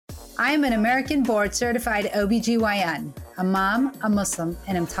I am an American board certified OBGYN, a mom, a Muslim,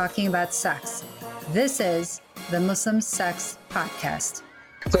 and I'm talking about sex. This is the Muslim Sex Podcast.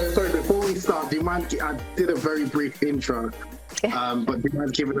 So, sorry, before we start, do you mind, I did a very brief intro, but do you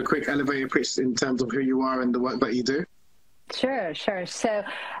mind giving a quick elevator pitch in terms of who you are and the work that you do? Sure. So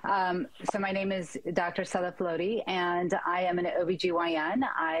my name is Dr. Lodhi, and I am an OBGYN.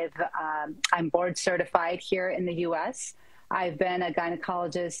 I'm board certified here in the U.S. I've been a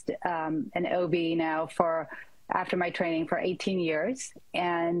gynecologist, an OB now after my training for 18 years.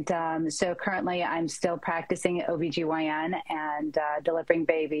 And so currently I'm still practicing OBGYN and delivering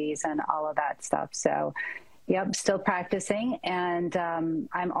babies and all of that stuff. So, yep, still practicing. And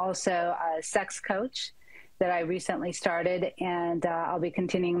I'm also a sex coach that I recently started, and I'll be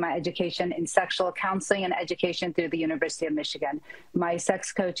continuing my education in sexual counseling and education through the University of Michigan. My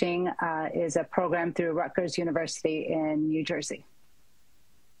sex coaching is a program through Rutgers University in New Jersey.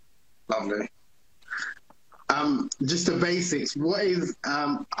 Lovely. Just the basics. What is,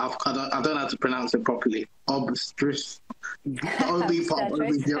 I don't know how to pronounce it properly, obstetrics? The OB part of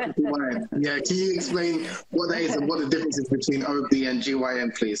OB-GYN. Yeah, can you explain what that is and what the difference is between OB and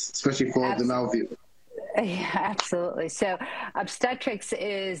GYN, please, especially for the male viewer? Yeah, absolutely. So obstetrics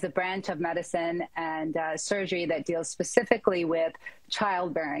is the branch of medicine and surgery that deals specifically with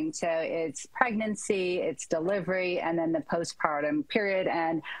childbearing. So it's pregnancy, it's delivery, and then the postpartum period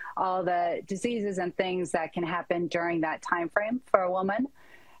and all the diseases and things that can happen during that time frame for a woman.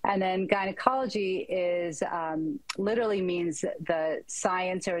 And then gynecology is literally means the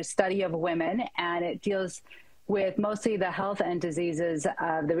science or study of women, and it deals with mostly the health and diseases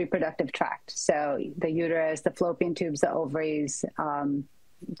of the reproductive tract. So the uterus, the fallopian tubes, the ovaries,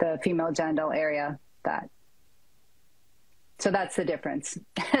 the female genital area, So that's the difference.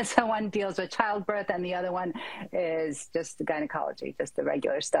 So one deals with childbirth and the other one is just gynecology, just the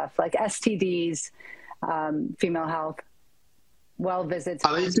regular stuff like STDs, female health, well visits.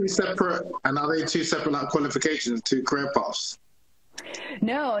 Are they two separate, and are they two separate like qualifications, two career paths?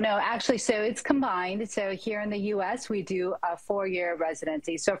 No, actually, so it's combined. So here in the U.S., we do a 4-year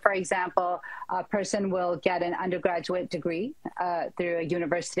residency. So, for example, a person will get an undergraduate degree through a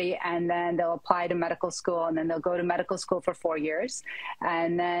university, and then they'll apply to medical school, and then they'll go to medical school for 4 years,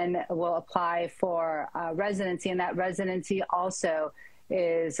 and then we'll apply for residency, and that residency also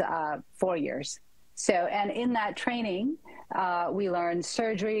is 4 years. So, and in that training, we learn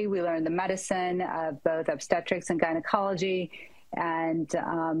surgery, we learn the medicine of both obstetrics and gynecology. And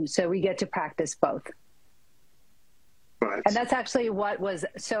so we get to practice both. Right. And that's actually what was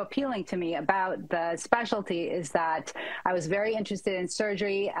so appealing to me about the specialty is that I was very interested in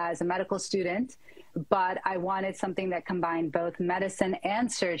surgery as a medical student, but I wanted something that combined both medicine and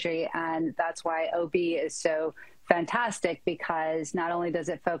surgery. And that's why OB is so fantastic, because not only does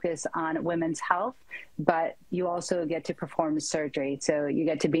it focus on women's health, but you also get to perform surgery. So you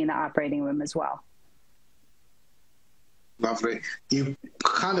get to be in the operating room as well. Lovely. You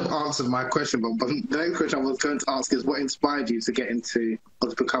kind of answered my question, but the next question I was going to ask is what inspired you to get into or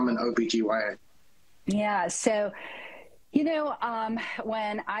to become an OBGYN? Yeah, so,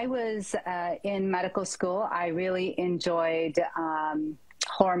 when I was in medical school, I really enjoyed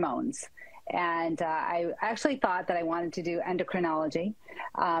hormones. And I actually thought that I wanted to do endocrinology.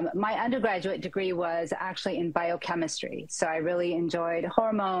 My undergraduate degree was actually in biochemistry. So I really enjoyed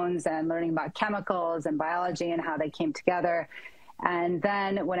hormones and learning about chemicals and biology and how they came together. And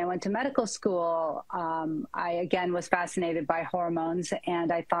then when I went to medical school, I again was fascinated by hormones,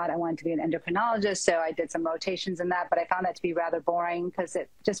 and I thought I wanted to be an endocrinologist. So I did some rotations in that, but I found that to be rather boring because it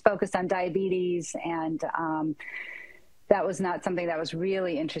just focused on diabetes, and that was not something that I was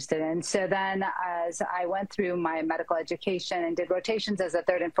really interested in. So then as I went through my medical education and did rotations as a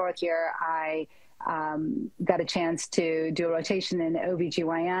 3rd and 4th year, I got a chance to do a rotation in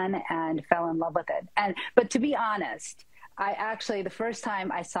OBGYN and fell in love with it. But to be honest, I actually, the first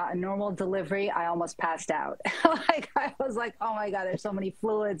time I saw a normal delivery, I almost passed out. I was like, oh my God, there's so many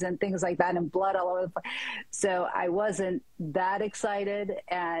fluids and things like that and blood all over the place. So I wasn't that excited.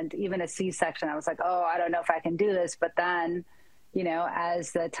 And even a C-section, I was like, oh, I don't know if I can do this. But then,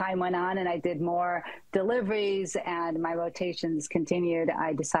 as the time went on and I did more deliveries and my rotations continued,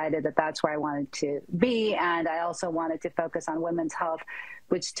 I decided that that's where I wanted to be. And I also wanted to focus on women's health,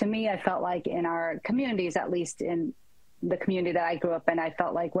 which to me, I felt like in our communities, at least in the community that I grew up in, I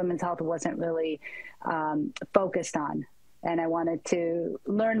felt like women's health wasn't really focused on. And I wanted to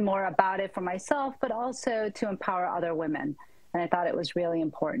learn more about it for myself, but also to empower other women. And I thought it was really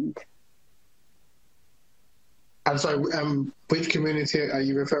important. I'm sorry, which community are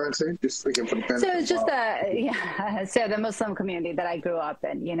you referring to? Just again for the benefit. So it's just so the Muslim community that I grew up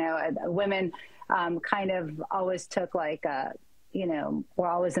in, women kind of always took like were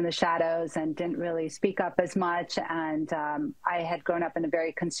always in the shadows and didn't really speak up as much. And I had grown up in a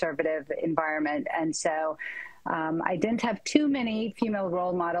very conservative environment. And so I didn't have too many female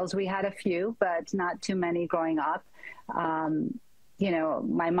role models. We had a few, but not too many growing up.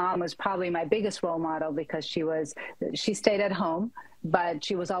 My mom was probably my biggest role model because she stayed at home, but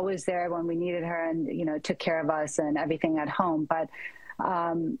she was always there when we needed her and, took care of us and everything at home. But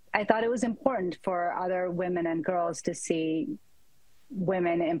I thought it was important for other women and girls to see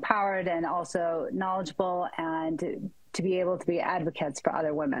women empowered and also knowledgeable and to be able to be advocates for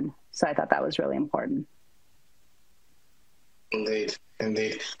other women. So I thought that was really important. Indeed. And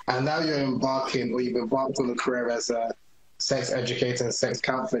now you've embarked on a career as a sex educator and sex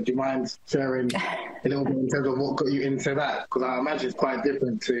counselor. Do you mind sharing a little bit in terms of what got you into that? Because I imagine it's quite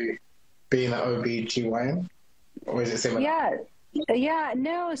different to being an OB/GYN, or is it similar? Yeah,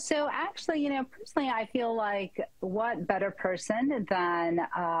 no. So actually, personally, I feel like what better person than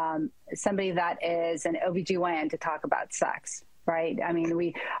somebody that is an OB/GYN to talk about sex, right? I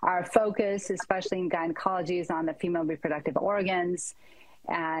mean, our focus, especially in gynecology, is on the female reproductive organs.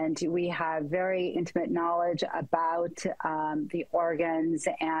 And we have very intimate knowledge about the organs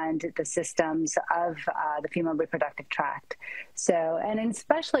and the systems of the female reproductive tract. So, and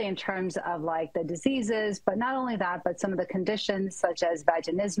especially in terms of like the diseases, but not only that, but some of the conditions such as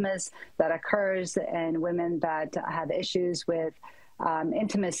vaginismus that occurs in women that have issues with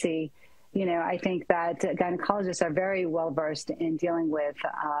intimacy. I think that gynecologists are very well versed in dealing with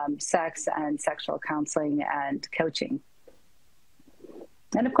sex and sexual counseling and coaching.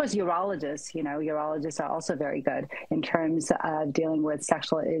 And of course, urologists are also very good in terms of dealing with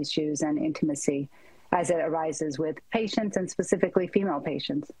sexual issues and intimacy as it arises with patients and specifically female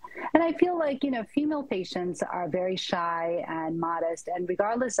patients. And I feel like, female patients are very shy and modest, and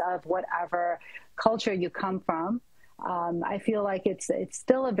regardless of whatever culture you come from, I feel like it's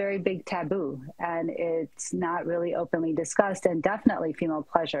still a very big taboo, and it's not really openly discussed, and definitely female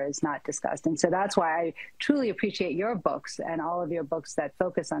pleasure is not discussed. And so that's why I truly appreciate your books and all of your books that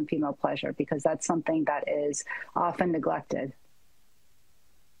focus on female pleasure, because that's something that is often neglected.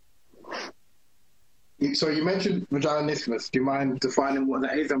 So you mentioned vaginismus. Do you mind defining what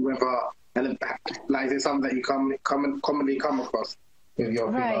that is and whether, is it something that you commonly come across with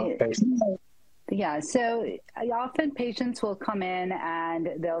your female patients? Yeah, so often patients will come in and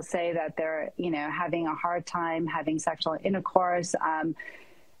they'll say that they're, having a hard time having sexual intercourse and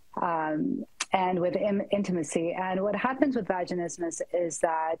with intimacy. And what happens with vaginismus is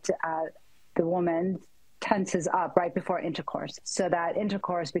that the woman tenses up right before intercourse, so that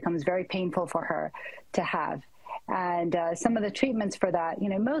intercourse becomes very painful for her to have. And some of the treatments for that,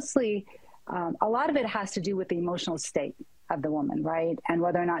 mostly a lot of it has to do with the emotional state of the woman, right? And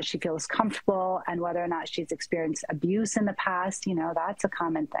whether or not she feels comfortable and whether or not she's experienced abuse in the past, that's a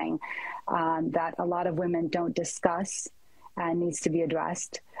common thing that a lot of women don't discuss and needs to be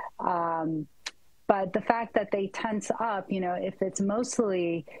addressed. But the fact that they tense up, if it's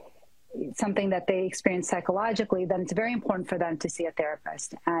mostly something that they experience psychologically, then it's very important for them to see a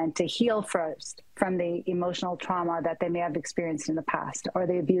therapist and to heal first from the emotional trauma that they may have experienced in the past or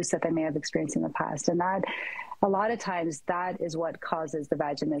the abuse that they may have experienced in the past. And that, a lot of times, that is what causes the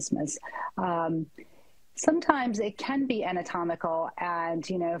vaginismus. Sometimes it can be anatomical, and,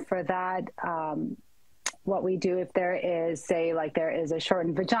 for that, what we do if there is, say, like there is a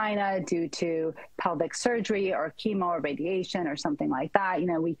shortened vagina due to pelvic surgery or chemo or radiation or something like that,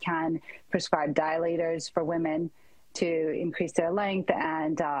 we can prescribe dilators for women to increase their length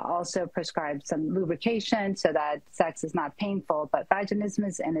and also prescribe some lubrication so that sex is not painful. But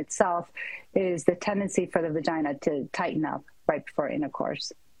vaginismus in itself is the tendency for the vagina to tighten up right before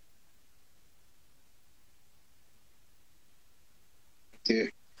intercourse. Yeah.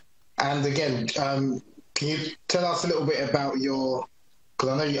 And again, can you tell us a little bit about because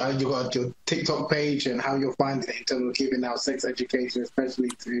I know you got your TikTok page and how you're finding it in terms of giving out sex education, especially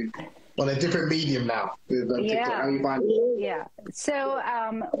on a different medium now with TikTok. How you find it? Yeah. So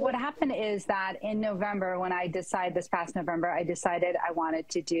what happened is that in November, this past November, I decided I wanted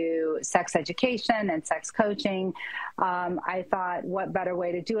to do sex education and sex coaching. I thought, what better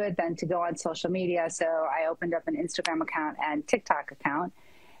way to do it than to go on social media? So I opened up an Instagram account and TikTok account.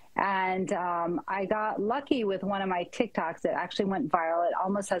 And I got lucky with one of my TikToks that actually went viral. It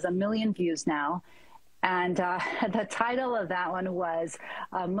almost has 1 million views now. And the title of that one was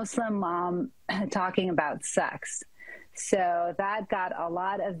Muslim Mom Talking About Sex. So that got a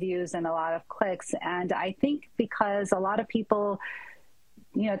lot of views and a lot of clicks. And I think because a lot of people,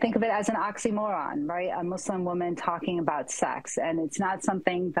 think of it as an oxymoron, right? A Muslim woman talking about sex. And it's not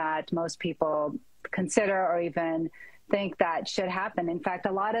something that most people consider or even think that should happen. In fact,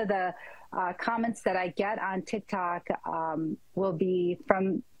 a lot of the comments that I get on TikTok will be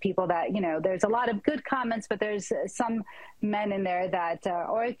from people that, there's a lot of good comments, but there's some men in there that,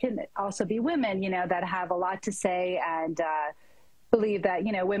 or it can also be women, that have a lot to say and believe that,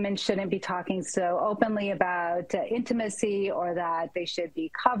 women shouldn't be talking so openly about intimacy, or that they should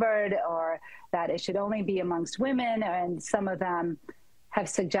be covered, or that it should only be amongst women. And some of them have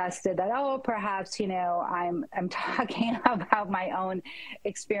suggested that, perhaps, I'm talking about my own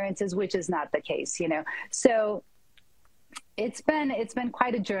experiences, which is not the case, So it's been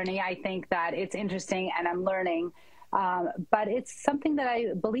quite a journey. I think that it's interesting and I'm learning, but it's something that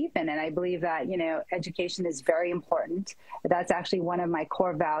I believe in. And I believe that, education is very important. That's actually one of my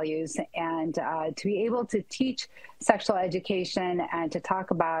core values. And to be able to teach sexual education and to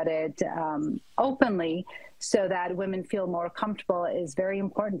talk about it openly, so that women feel more comfortable, is very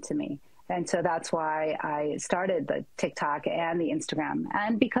important to me. And so that's why I started the TikTok and the Instagram,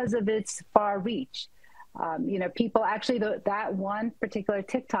 and because of its far reach. People actually, that one particular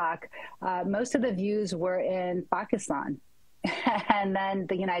TikTok, most of the views were in Pakistan, and then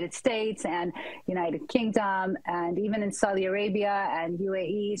the United States and United Kingdom, and even in Saudi Arabia and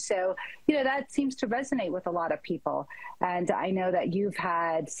UAE. So, that seems to resonate with a lot of people. And I know that you've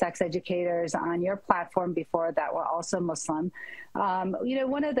had sex educators on your platform before that were also Muslim.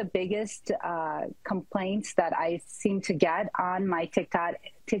 One of the biggest complaints that I seem to get on my TikTok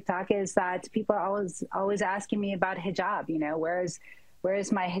is that people are always asking me about hijab.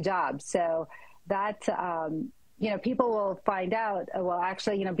 Where's my hijab? So that people will find out,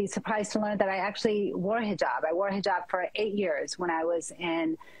 actually, be surprised to learn that I actually wore hijab. I wore hijab for 8 years when I was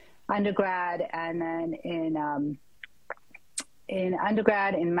in undergrad, and then in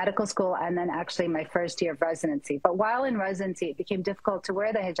undergrad, in medical school, and then actually my first year of residency. But while in residency, it became difficult to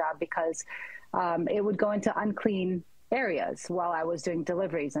wear the hijab because it would go into unclean areas while I was doing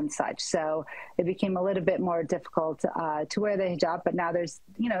deliveries and such. So it became a little bit more difficult to wear the hijab. But now there's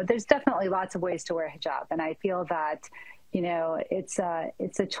definitely lots of ways to wear hijab. And I feel that, it's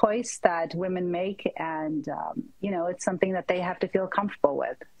a choice that women make, and, it's something that they have to feel comfortable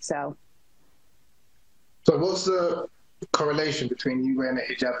with. So what's the correlation between you wearing a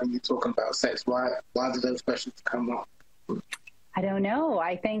hijab and you talking about sex? Why did those questions come up? I don't know.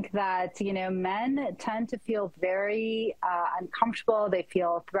 I think that, men tend to feel very uncomfortable. They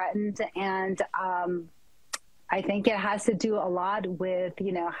feel threatened. And I think it has to do a lot with,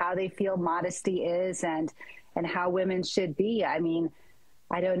 how they feel modesty is and how women should be. I mean,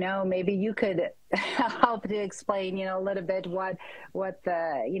 I don't know. Maybe you could help to explain, a little bit what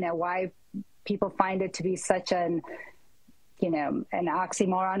the, why people find it to be such an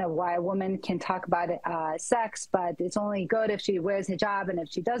oxymoron of why a woman can talk about sex, but it's only good if she wears hijab, and if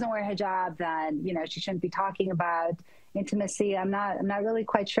she doesn't wear hijab, then she shouldn't be talking about intimacy. I'm not really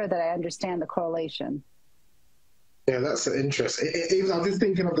quite sure that I understand the correlation. Yeah, that's interesting. I was just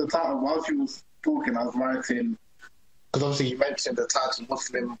thinking of the title while she was talking. I was writing, because obviously you mentioned the title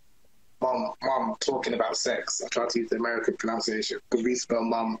Muslim mom talking about sex. I tried to use the American pronunciation because we spell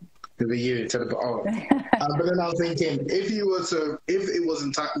mum with a U instead of the O. But then I was thinking, if it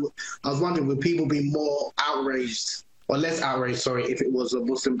wasn't, I was wondering, would people be more outraged or less outraged, if it was a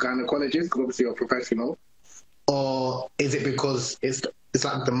Muslim gynecologist, because obviously you're a professional, or is it because it's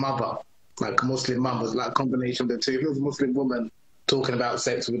like the mother, like a Muslim mum, was like a combination of the two? If it was a Muslim woman talking about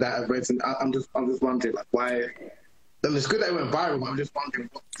sex without a reason, I'm just wondering, like, why. And it's good that it went viral, but I'm just wondering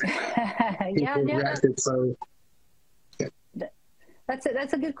what people reacted so. Yeah.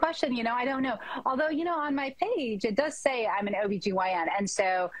 That's a good question. I don't know. Although, on my page, it does say I'm an OBGYN. And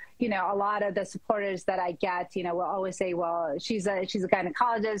so, a lot of the supporters that I get, will always say, well, she's a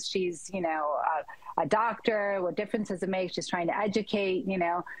gynecologist. She's, a doctor. What difference does it make? She's trying to educate,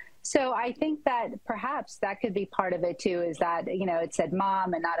 So I think that perhaps that could be part of it too, is that, it said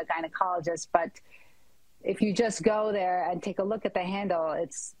mom and not a gynecologist. But if you just go there and take a look at the handle,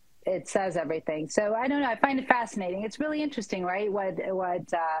 it says everything. So I don't know. I find it fascinating. It's really interesting, right? What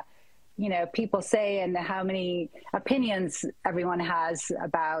people say and how many opinions everyone has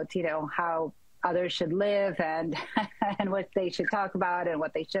about, how others should live and and what they should talk about and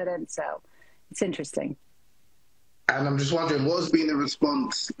what they shouldn't. So it's interesting. And I'm just wondering, what's been the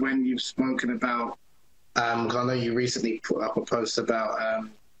response when you've spoken about, because I know you recently put up a post about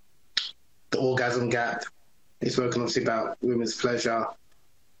the orgasm gap. You've spoken obviously about women's pleasure.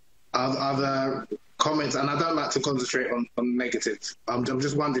 are there comments, and I don't like to concentrate on negatives. I'm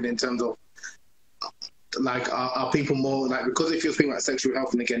just wondering in terms of, like, are people more, like, because if you're speaking about sexual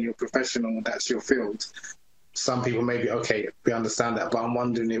health and again, you're a professional, that's your field, some people may be, okay, we understand that, but I'm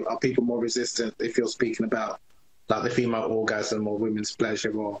wondering, are people more resistant if you're speaking about, like, the female orgasm or women's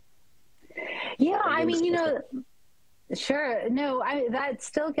pleasure or... Yeah, I mean, you know, sure. No, that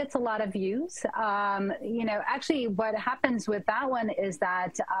still gets a lot of views. You know, actually what happens with that one is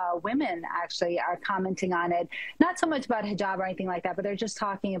that women actually are commenting on it, not so much about hijab or anything like that, but they're just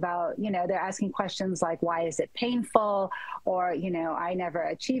talking about, you know, they're asking questions like, why is it painful? Or, you know, I never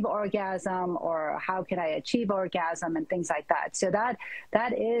achieve orgasm, or how can I achieve orgasm, and things like that. So that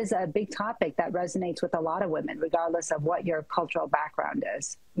is a big topic that resonates with a lot of women, regardless of what your cultural background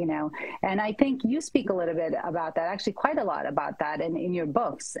is, you know. And I think you speak a little bit about that, actually quite a lot about that in your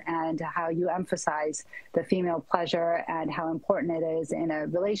books, and how you emphasize the female pleasure and how important it is in a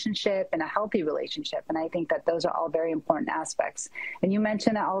relationship, in a healthy relationship. And I think that those are all very important aspects. And you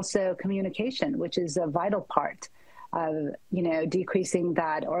mentioned also communication, which is a vital part of, you know, decreasing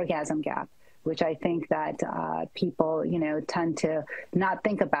that orgasm gap, which I think that people, you know, tend to not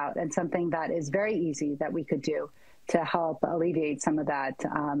think about, and something that is very easy that we could do to help alleviate some of that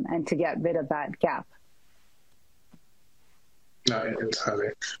and to get rid of that gap. No, entirely.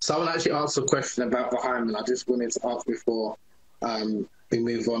 So I will actually ask a question about the hymen. I just wanted to ask before we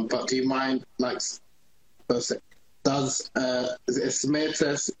move on, but do you mind, like, does a smear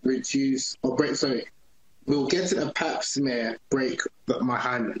test reduce or break, sorry, will getting a pap smear break my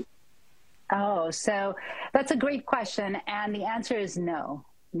hymen? Oh, so that's a great question. And the answer is no.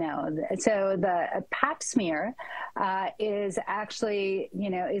 No. So the pap smear is actually,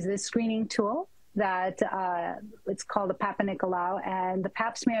 you know, is this screening tool that it's called a Papa Nicolau. And the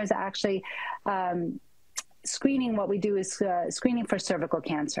pap smear is actually screening. What we do is screening for cervical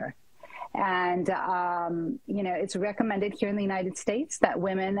cancer. And, you know, it's recommended here in the United States that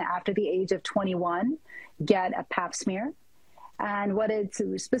women after the age of 21 get a pap smear. And what it's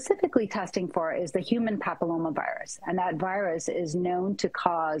specifically testing for is the human papillomavirus. And that virus is known to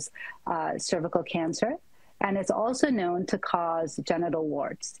cause cervical cancer. And it's also known to cause genital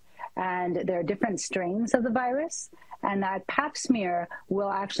warts. And there are different strains of the virus. And that pap smear will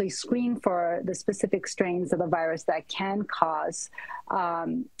actually screen for the specific strains of the virus that can cause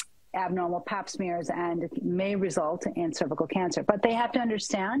abnormal pap smears and may result in cervical cancer. But they have to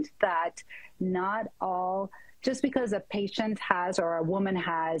understand that not all, just because a patient has or a woman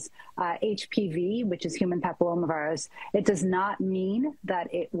has HPV, which is human papillomavirus, it does not mean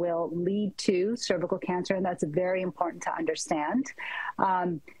that it will lead to cervical cancer, and that's very important to understand.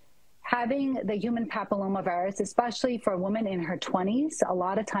 Having the human papillomavirus, especially for a woman in her 20s, a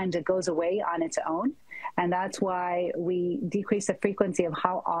lot of times it goes away on its own. And that's why we decrease the frequency of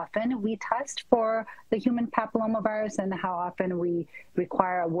how often we test for the human papillomavirus and how often we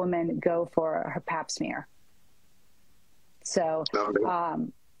require a woman go for her pap smear. So,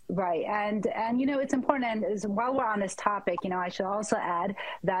 right. And, you know, it's important. And while we're on this topic, you know, I should also add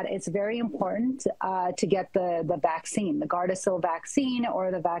that it's very important to get the vaccine, the Gardasil vaccine,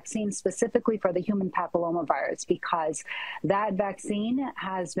 or the vaccine specifically for the human papillomavirus, because that vaccine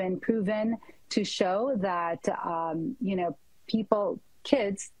has been proven to show that, you know,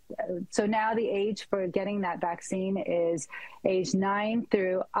 kids, so now the age for getting that vaccine is age 9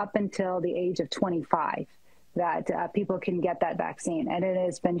 through up until the age of 25. That people can get that vaccine. And it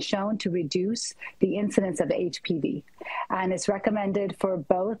has been shown to reduce the incidence of HPV. And it's recommended for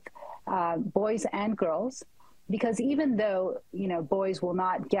both boys and girls, because even though, you know, boys will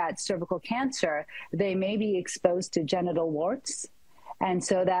not get cervical cancer, they may be exposed to genital warts. And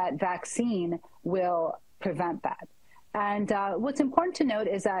so that vaccine will prevent that. And what's important to note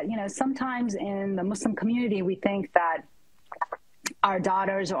is that, you know, sometimes in the Muslim community, we think that our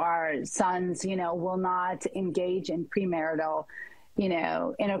daughters or our sons, you know, will not engage in premarital, you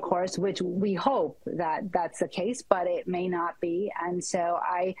know, intercourse, which we hope that that's the case, but it may not be. And so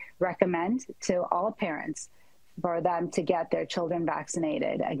I recommend to all parents for them to get their children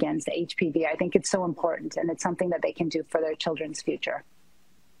vaccinated against HPV. I think it's so important, and it's something that they can do for their children's future.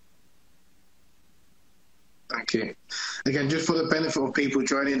 Thank you. Again, just for the benefit of people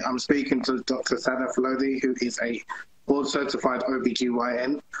joining, I'm speaking to Dr. Sadaf Lodhi, who is a board-certified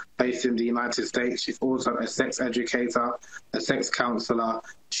OBGYN based in the United States. She's also a sex educator, a sex counselor.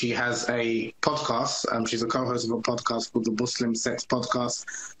 She has a podcast. She's a co-host of a podcast called the Muslim Sex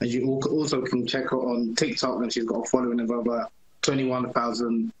Podcast. And you also can check her on TikTok, and she's got a following of over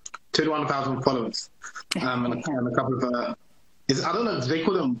 21,000 followers. And a couple of, I don't know, they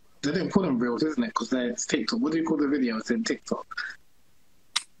didn't call them reels, isn't it? Because it's TikTok. What do you call the videos in TikTok?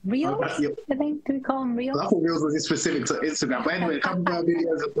 Reels, I think. Do we call them Reels? I thought Reels was specific to Instagram. But anyway, a couple of her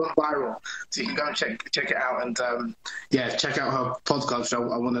videos have gone viral. So you can go and check it out. And check out her podcast, which I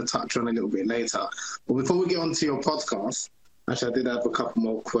want to touch on a little bit later. But before we get on to your podcast, actually, I did have a couple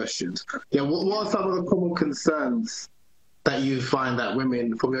more questions. Yeah, what are some of the common concerns that you find that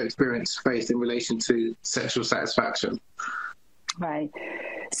women, from your experience, face in relation to sexual satisfaction? Right.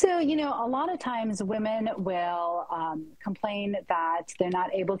 So, a lot of times women will complain that they're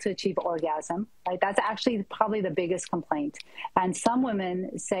not able to achieve orgasm, right? That's actually probably the biggest complaint. And some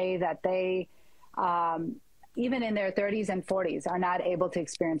women say that they, even in their 30s and 40s, are not able to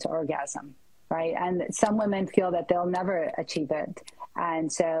experience orgasm, right? And some women feel that they'll never achieve it. And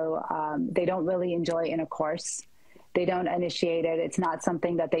so they don't really enjoy intercourse. They don't initiate it. It's not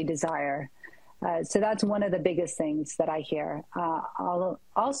something that they desire. So that's one of the biggest things that I hear.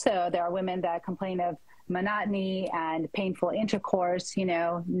 Also, there are women that complain of monotony and painful intercourse,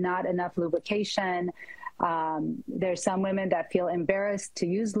 not enough lubrication. There's some women that feel embarrassed to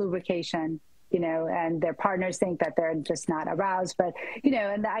use lubrication, and their partners think that they're just not aroused. But,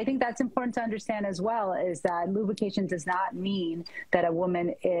 and I think that's important to understand as well, is that lubrication does not mean that a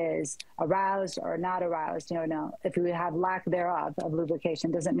woman is aroused or not aroused. No, if you have lack thereof of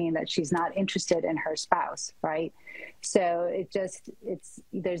lubrication, doesn't mean that she's not interested in her spouse, right? So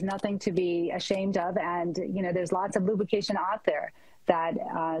there's nothing to be ashamed of. And, there's lots of lubrication out there that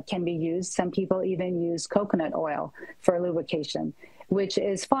can be used. Some people even use coconut oil for lubrication, which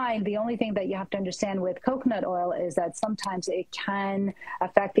is fine. The only thing that you have to understand with coconut oil is that sometimes it can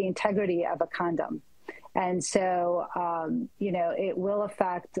affect the integrity of a condom. And so, it will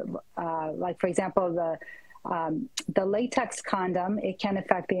affect, like, for example, the latex condom, it can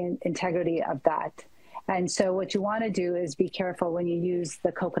affect the integrity of that. And so what you want to do is be careful when you use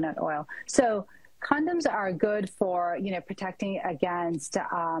the coconut oil. So condoms are good for, protecting against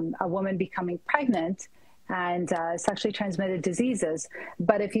a woman becoming pregnant and sexually transmitted diseases.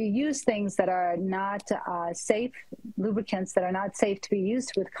 But if you use things that are not safe, lubricants that are not safe to be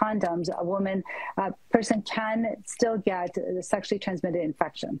used with condoms, a person can still get the sexually transmitted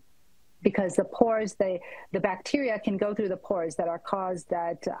infection, because the pores, the bacteria can go through the pores that are caused,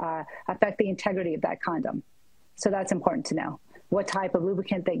 that affect the integrity of that condom. So that's important to know what type of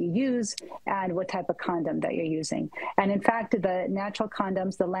lubricant that you use and what type of condom that you're using. And in fact, the natural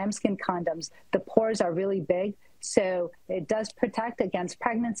condoms, the lambskin condoms, the pores are really big. So it does protect against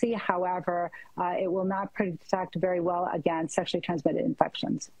pregnancy. However, it will not protect very well against sexually transmitted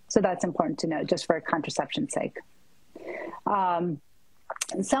infections. So that's important to know, just for contraception's sake.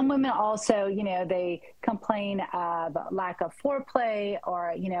 Some women also, they complain of lack of foreplay, or,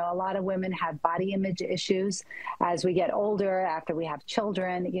 a lot of women have body image issues as we get older, after we have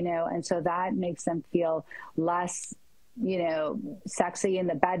children, and so that makes them feel less, sexy in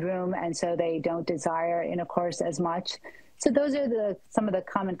the bedroom. And so they don't desire intercourse as much. So those are some of the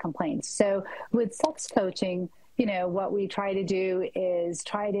common complaints. So with sex coaching, what we try to do is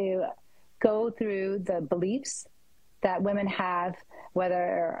try to go through the beliefs that women have,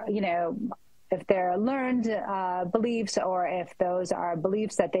 whether, if they're learned beliefs, or if those are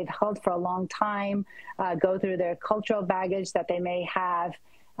beliefs that they've held for a long time, go through their cultural baggage that they may have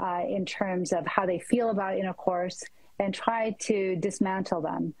in terms of how they feel about intercourse, and try to dismantle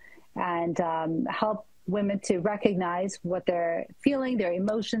them and help women to recognize what they're feeling, their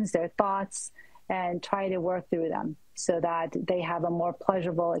emotions, their thoughts, and try to work through them so that they have a more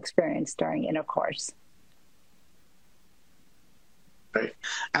pleasurable experience during intercourse. Right.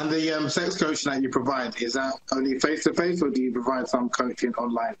 And the sex coaching that you provide, is that only face-to-face, or do you provide some coaching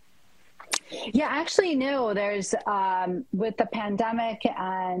online? Yeah, actually, no. There's with the pandemic,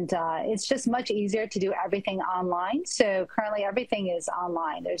 and it's just much easier to do everything online. So currently everything is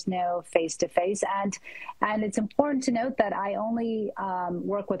online. There's no face-to-face. And it's important to note that I only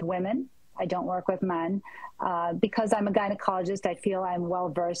work with women. I don't work with men. Because I'm a gynecologist, I feel I'm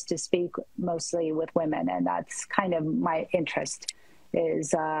well-versed to speak mostly with women. And that's kind of my interest,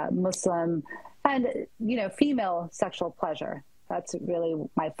 is Muslim and, female sexual pleasure. That's really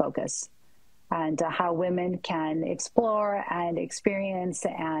my focus. And how women can explore and experience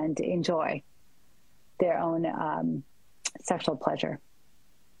and enjoy their own sexual pleasure.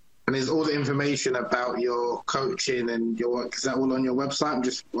 And is all the information about your coaching and your work, is that all on your website? I'm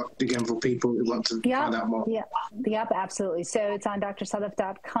just, again, for people who want to find out more. Yep, absolutely. So it's on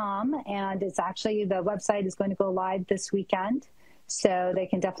drsalif.com, and it's actually, the website is going to go live this weekend. So they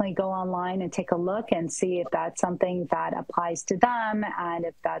can definitely go online and take a look and see if that's something that applies to them, and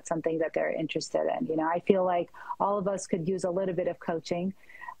if that's something that they're interested in. I feel like all of us could use a little bit of coaching.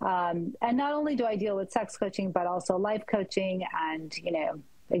 And not only do I deal with sex coaching, but also life coaching and,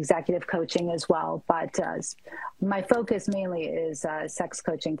 executive coaching as well. But my focus mainly is sex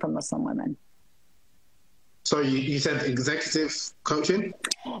coaching for Muslim women. So you said executive coaching?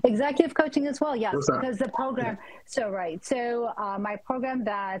 Executive coaching as well, yes, because the program, Yeah. So my program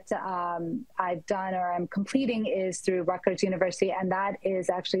that I've done or I'm completing is through Rutgers University, and that is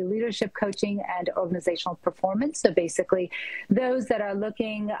actually leadership coaching and organizational performance. So basically those that are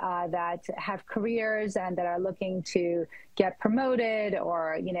looking, that have careers and that are looking to get promoted,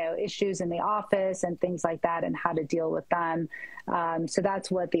 or, you know, issues in the office and things like that, and how to deal with them. So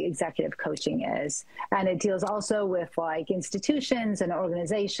that's what the executive coaching is. And it deals also with like institutions and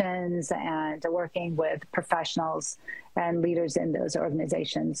organizations, and working with professionals and leaders in those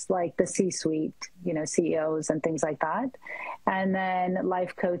organizations, like the C-suite, you know, CEOs and things like that. And then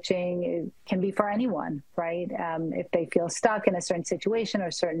life coaching can be for anyone, right? If they feel stuck in a certain situation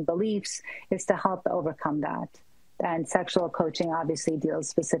or certain beliefs, is to help overcome that. And sexual coaching obviously deals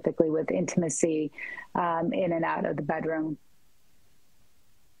specifically with intimacy in and out of the bedroom.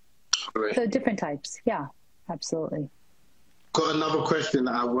 Great. So different types. Yeah, absolutely. Got another question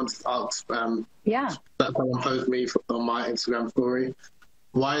that I wanted to ask. That someone posed me on my Instagram story.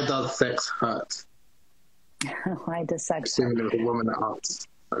 Why does sex hurt? Why does sex hurt? Assuming there's a woman that asks.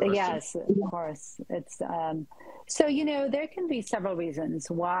 Yes, of course. It's so, you know, there can be several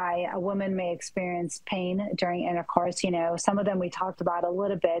reasons why a woman may experience pain during intercourse. You know, some of them we talked about a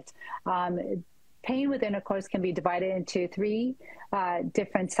little bit. Pain with intercourse can be divided into three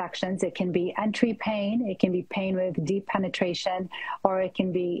different sections. It can be entry pain, it can be pain with deep penetration, or it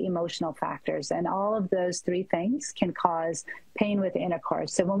can be emotional factors. And all of those three things can cause pain with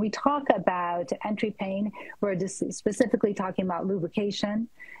intercourse. So when we talk about entry pain, we're just specifically talking about lubrication.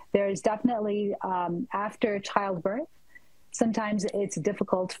 There's definitely after childbirth, sometimes it's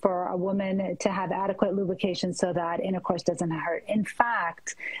difficult for a woman to have adequate lubrication so that intercourse doesn't hurt. In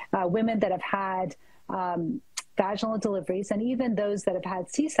fact, women that have had vaginal deliveries, and even those that have had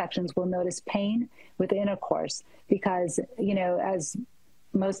C-sections, will notice pain with intercourse because, you know, as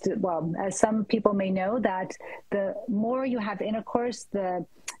some people may know, that the more you have intercourse, the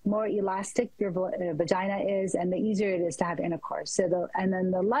more elastic your vagina is, and the easier it is to have intercourse. And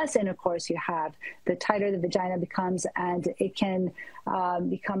then the less intercourse you have, the tighter the vagina becomes, and it can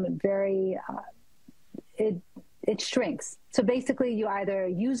become very, it shrinks. So basically you either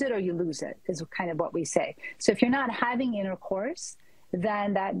use it or you lose it, is kind of what we say. So if you're not having intercourse,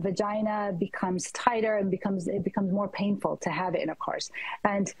 then that vagina becomes tighter and it becomes more painful to have intercourse.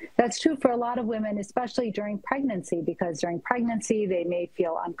 And that's true for a lot of women, especially during pregnancy, because during pregnancy, they may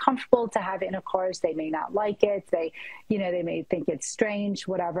feel uncomfortable to have intercourse. They may not like it. They may think it's strange,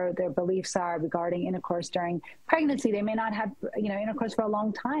 whatever their beliefs are regarding intercourse during pregnancy. They may not have, intercourse for a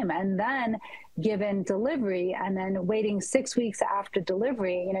long time. And then given delivery and then waiting 6 weeks after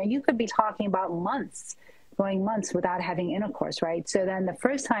delivery, you could be talking about going months without having intercourse, right? So then the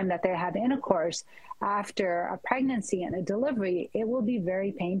first time that they have intercourse after a pregnancy and a delivery, it will be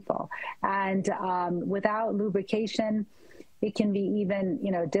very painful. And without lubrication, it can be even,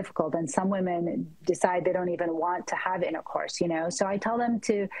 difficult. And some women decide they don't even want to have intercourse, So I tell them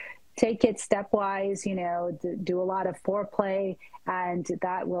to take it stepwise, do a lot of foreplay, and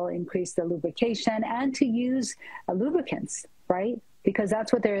that will increase the lubrication, and to use lubricants, right? Because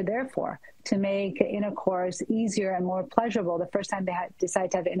that's what they're there for, to make intercourse easier and more pleasurable the first time they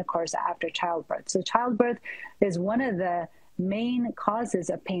decide to have intercourse after childbirth. So childbirth is one of the main causes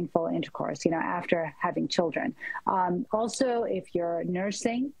of painful intercourse, after having children. Also, if you're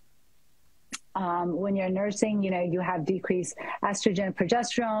nursing, when you're nursing, you have decreased estrogen and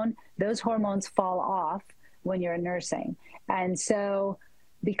progesterone. Those hormones fall off when you're nursing. And so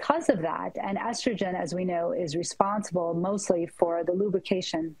because of that, and estrogen, as we know, is responsible mostly for the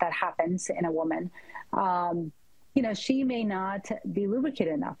lubrication that happens in a woman, she may not be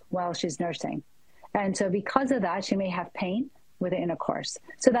lubricated enough while she's nursing. And so because of that, she may have pain with intercourse.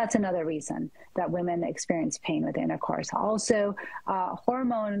 So that's another reason that women experience pain with intercourse. Also,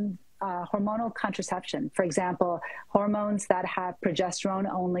 hormonal contraception. For example, hormones that have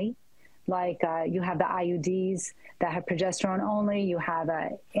progesterone only, like you have the IUDs that have progesterone only, you have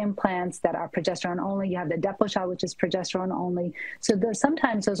implants that are progesterone only, you have the Depo-Shot, which is progesterone only. So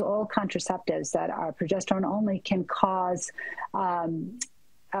sometimes those oral contraceptives that are progesterone only can cause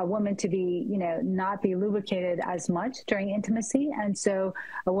a woman to be, not be lubricated as much during intimacy. And so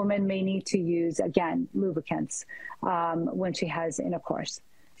a woman may need to use, again, lubricants when she has intercourse.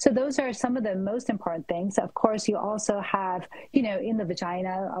 So those are some of the most important things. Of course, you also have, in the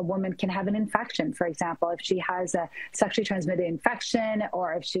vagina, a woman can have an infection. For example, if she has a sexually transmitted infection,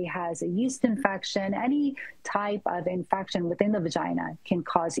 or if she has a yeast infection, any type of infection within the vagina can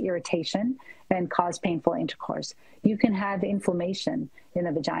cause irritation and cause painful intercourse. You can have inflammation in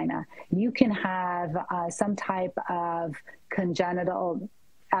the vagina. You can have some type of congenital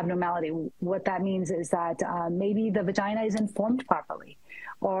abnormality. What that means is that maybe the vagina isn't formed properly,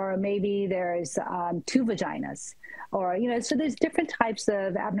 or maybe there's two vaginas, or, so there's different types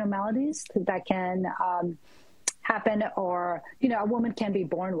of abnormalities that can happen, or, a woman can be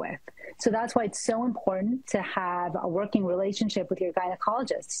born with. So that's why it's so important to have a working relationship with your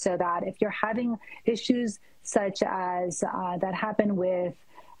gynecologist, so that if you're having issues such as that happen with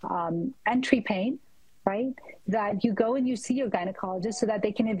entry pain, right, that you go and you see your gynecologist so that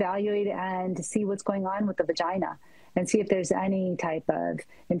they can evaluate and see what's going on with the vagina and see if there's any type of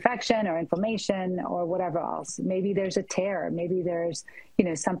infection or inflammation or whatever else. Maybe there's a tear. Maybe there's,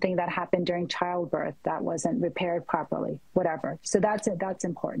 something that happened during childbirth that wasn't repaired properly, whatever. So that's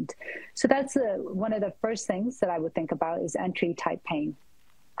important. So that's one of the first things that I would think about is entry type pain.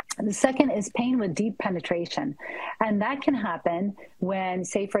 The second is pain with deep penetration. And that can happen when,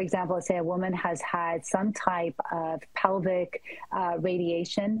 say, for example, say a woman has had some type of pelvic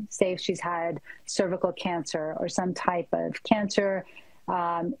radiation, say if she's had cervical cancer or some type of cancer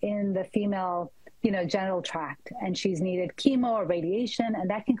in the female, genital tract, and she's needed chemo or radiation, and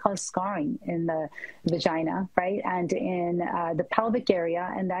that can cause scarring in the vagina, right? And in the pelvic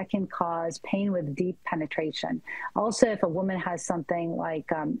area, and that can cause pain with deep penetration. Also, if a woman has something like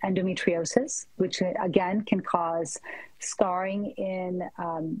endometriosis, which again can cause scarring in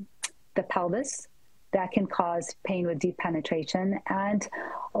the pelvis, that can cause pain with deep penetration. And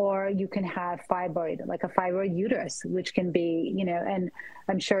or you can have fibroid, like a fibroid uterus, which can be, and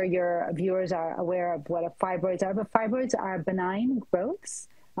I'm sure your viewers are aware of what fibroids are, but fibroids are benign growths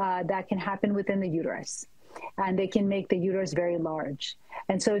that can happen within the uterus, and they can make the uterus very large.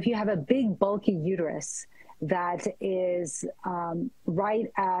 And so if you have a big bulky uterus that is right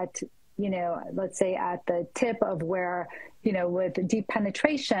at, let's say at the tip of where, with deep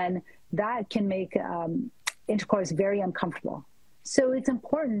penetration, that can make intercourse very uncomfortable. So it's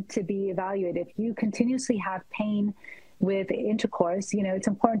important to be evaluated. If you continuously have pain with intercourse, it's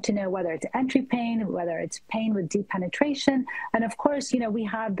important to know whether it's entry pain, whether it's pain with deep penetration. And of course, we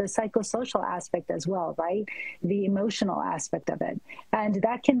have the psychosocial aspect as well, right? The emotional aspect of it. And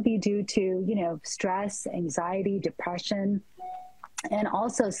that can be due to, stress, anxiety, depression, and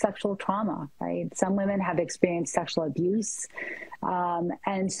also sexual trauma, right? Some women have experienced sexual abuse.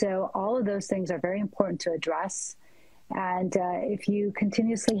 And so all of those things are very important to address. And if you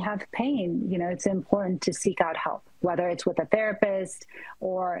continuously have pain, it's important to seek out help, whether it's with a therapist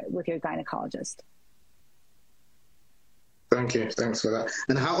or with your gynecologist. Thank you. Thanks for that.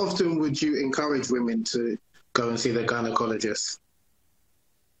 And how often would you encourage women to go and see their gynecologist?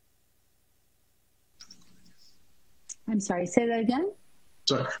 I'm sorry, say that again?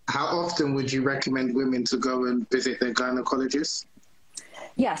 So how often would you recommend women to go and visit their gynecologist?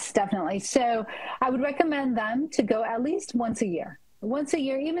 Yes, definitely. So I would recommend them to go at least once a year. Once a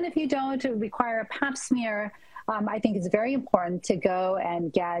year, even if you don't require a pap smear, I think it's very important to go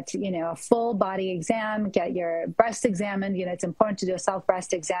and get, a full body exam, get your breast examined. It's important to do a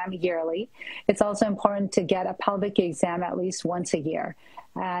self-breast exam yearly. It's also important to get a pelvic exam at least once a year,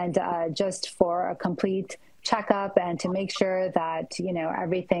 and just for a complete checkup and to make sure that,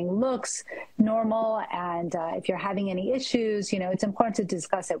 everything looks normal. And if you're having any issues, it's important to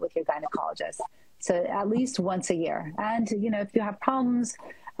discuss it with your gynecologist. So at least once a year. And, if you have problems,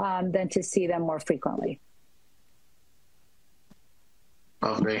 then to see them more frequently.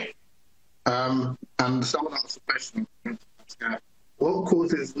 Okay. And someone asked a question. What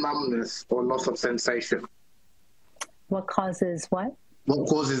causes numbness or loss of sensation? What causes what? What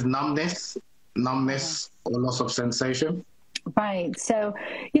causes numbness or loss of sensation? Right. So,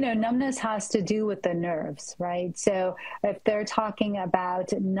 numbness has to do with the nerves, right? So if they're talking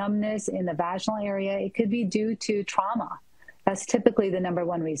about numbness in the vaginal area, it could be due to trauma. That's typically the number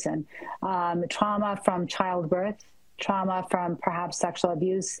one reason. Trauma from childbirth, trauma from perhaps sexual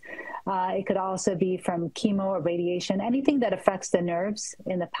abuse. It could also be from chemo or radiation. Anything that affects the nerves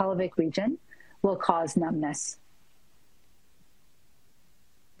in the pelvic region will cause numbness.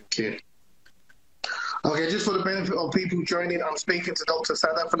 Okay. Okay, just for the benefit of people joining, I'm speaking to Dr.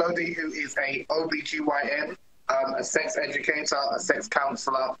 Sadaf Lodhi, who is a OBGYN, a sex educator, a sex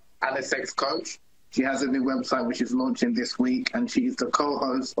counselor, and a sex coach. She has a new website which is launching this week, and she is the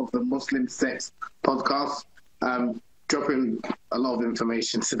co-host of the Muslim Sex podcast. dropping a lot of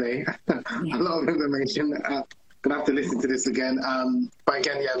information today. A lot of information. Gonna have to listen to this again. But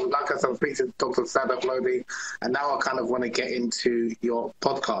again, yeah, like I said, I'm speaking to Dr. Sadaf Lodhi, and now I kind of want to get into your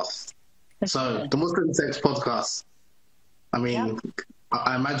podcast. So, the Muslim Sex Podcast. I mean,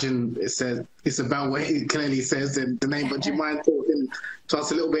 I imagine it's about what it clearly says in the name, but do you mind talking to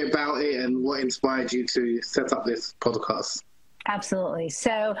us a little bit about it and what inspired you to set up this podcast? Absolutely.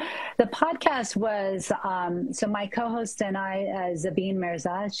 So the podcast was, so my co-host and I, Zabeen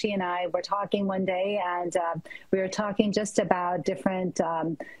Mirza, she and I were talking one day, and we were talking just about different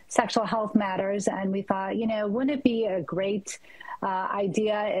sexual health matters. And we thought, wouldn't it be a great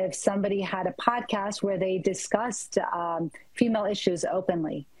idea if somebody had a podcast where they discussed female issues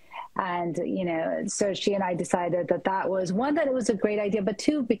openly? And, so she and I decided that was one, that it was a great idea, but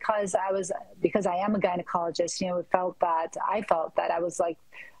two, because I am a gynecologist, I felt that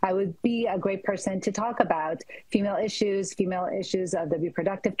I would be a great person to talk about female issues of the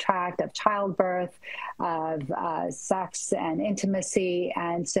reproductive tract, of childbirth, of sex and intimacy.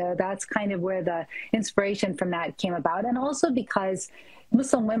 And so that's kind of where the inspiration from that came about. And also because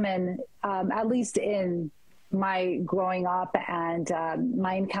Muslim women, at least in my growing up and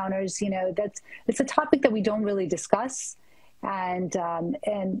my encounters, it's a topic that we don't really discuss, and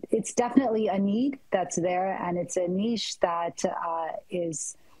it's definitely a need that's there, and it's a niche that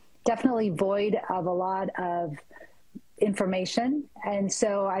is definitely void of a lot of information. And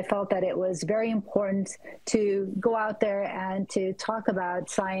so I felt that it was very important to go out there and to talk about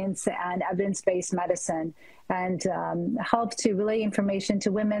science and evidence-based medicine, and help to relay information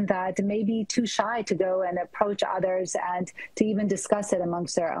to women that may be too shy to go and approach others and to even discuss it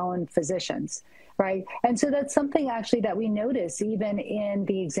amongst their own physicians. Right. And so that's something actually that we notice even in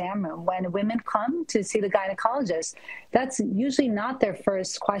the exam room. When women come to see the gynecologist, that's usually not their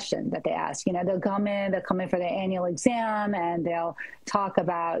first question that they ask. They'll come in for their annual exam, and they'll talk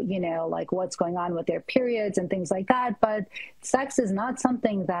about, like what's going on with their periods and things like that. But sex is not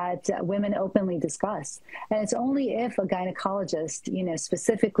something that women openly discuss. And it's only if a gynecologist,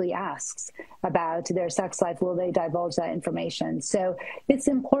 specifically asks about their sex life will they divulge that information. So it's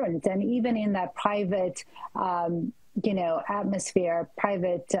important. And even in that private, atmosphere,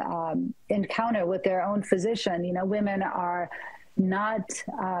 private encounter with their own physician, women are not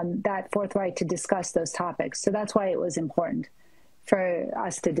that forthright to discuss those topics. So that's why it was important for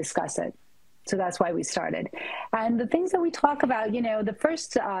us to discuss it. So that's why we started. And the things that we talk about, the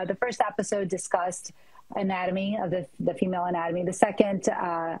first episode discussed anatomy of the female anatomy. The second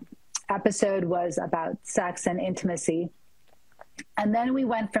episode was about sex and intimacy. And then we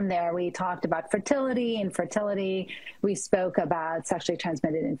went from there. We talked about fertility, infertility. We spoke about sexually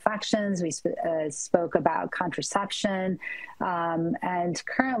transmitted infections. We spoke about contraception. And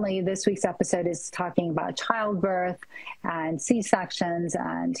currently, this week's episode is talking about childbirth and C-sections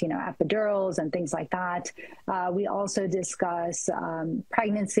and, epidurals and things like that. We also discuss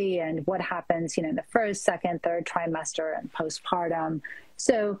pregnancy and what happens, in the first, second, third trimester and postpartum.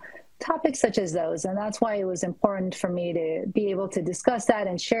 So topics such as those. And that's why it was important for me to be able to discuss that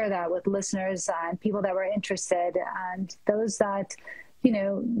and share that with listeners and people that were interested, and those that,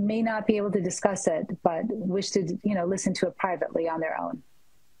 may not be able to discuss it, but wish to, listen to it privately on their own.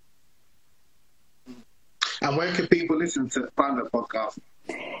 And where can people listen to find the podcast?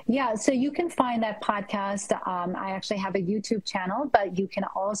 Yeah, so you can find that podcast. I actually have a YouTube channel, but you can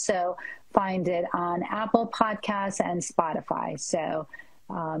also find it on Apple Podcasts and Spotify. So,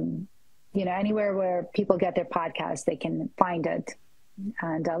 anywhere where people get their podcasts, they can find it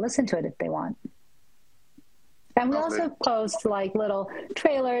and listen to it if they want. And we also post like little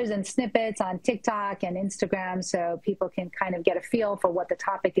trailers and snippets on TikTok and Instagram, so people can kind of get a feel for what the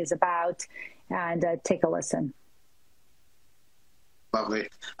topic is about and take a listen. Lovely.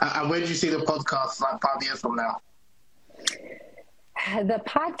 And where do you see the podcast like 5 years from now? The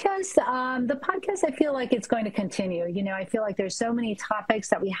podcast, I feel like it's going to continue. I feel like there's so many topics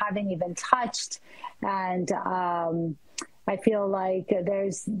that we haven't even touched. And I feel like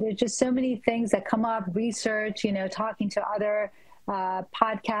there's just so many things that come up, research, talking to other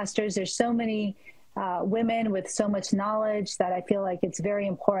podcasters. There's so many women with so much knowledge that I feel like it's very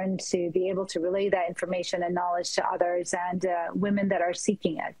important to be able to relay that information and knowledge to others and women that are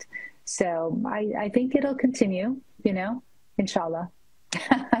seeking it. So I think it'll continue, Inshallah.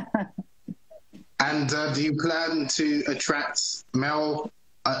 And do you plan to attract male,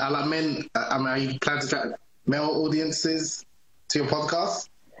 men? Are you plan to attract male audiences to your podcast?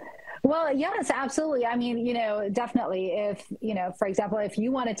 Well, yes, absolutely. I mean, definitely. If, for example, if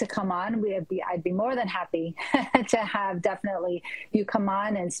you wanted to come on, I'd be more than happy to have definitely you come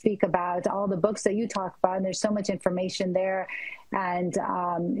on and speak about all the books that you talk about. And there's so much information there. And,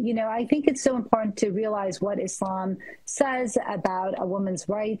 I think it's so important to realize what Islam says about a woman's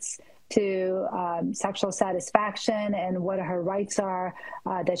rights to sexual satisfaction and what her rights are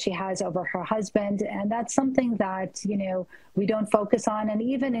that she has over her husband. And that's something that, we don't focus on. And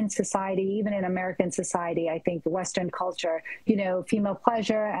even in society, even in American society, I think the Western culture, female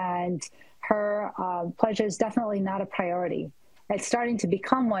pleasure and her pleasure is definitely not a priority. It's starting to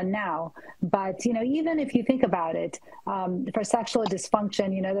become one now. But, even if you think about it, for sexual dysfunction,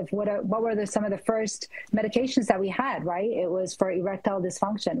 what were some of the first medications that we had, right? It was for erectile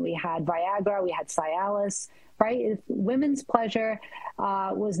dysfunction. We had Viagra, we had Cialis, right? Women's pleasure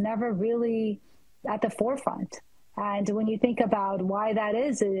was never really at the forefront. And when you think about why that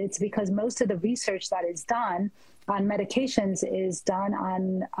is, it's because most of the research that is done on medications is done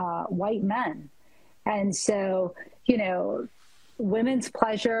on white men. And so, women's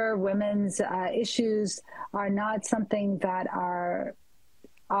pleasure, women's issues are not something that are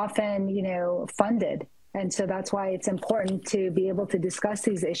often, funded. And so that's why it's important to be able to discuss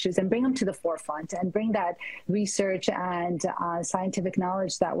these issues and bring them to the forefront and bring that research and scientific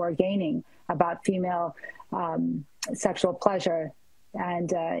knowledge that we're gaining about female sexual pleasure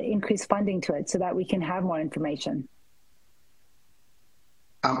and increase funding to it so that we can have more information.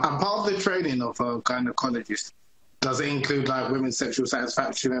 I'm part of the training of a gynecologist. Does it include like women's sexual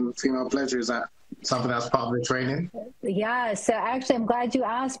satisfaction and female pleasure? Is that something that's part of the training? Yeah, so actually I'm glad you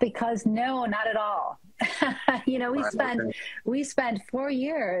asked because no, not at all. We spent 4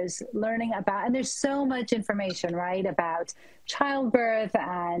 years learning about, and there's so much information, right, about childbirth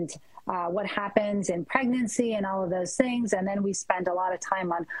and what happens in pregnancy and all of those things. And then we spend a lot of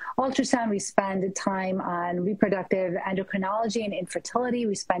time on ultrasound. We spend time on reproductive endocrinology and infertility.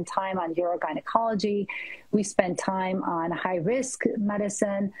 We spend time on urogynecology. We spend time on high-risk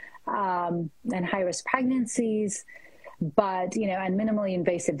medicine and high-risk pregnancies. But, and minimally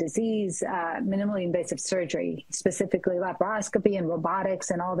invasive disease, minimally invasive surgery, specifically laparoscopy and robotics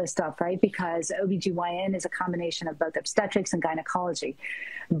and all this stuff, right? Because OBGYN is a combination of both obstetrics and gynecology.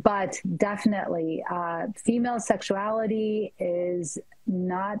 But definitely, female sexuality is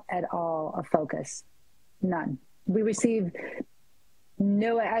not at all a focus. None. We receive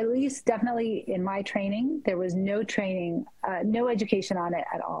no, at least definitely in my training, there was no training, no education on it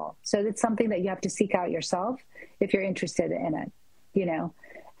at all. So it's something that you have to seek out yourself if you're interested in it,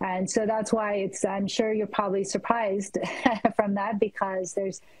 And so that's why I'm sure you're probably surprised from that because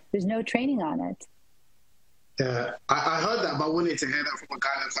there's no training on it. Yeah, I heard that, but I wanted to hear that from a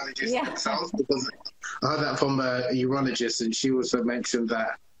gynecologist myself because I heard that from a urologist and she also mentioned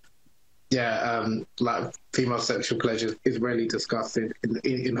that like female sexual pleasure is rarely discussed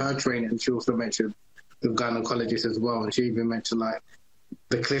in her training. She also mentioned the gynecologist as well, and she even mentioned like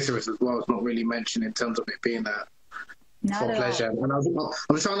the clitoris as well. It's not really mentioned in terms of it being for pleasure. And I'm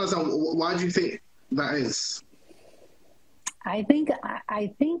trying to understand, why do you think that is? I think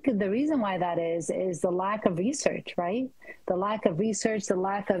the reason why that is the lack of research, right? The lack of research, the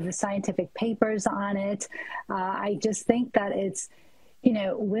lack of scientific papers on it. I just think that it's,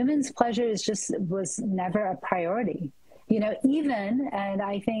 women's pleasure was never a priority, and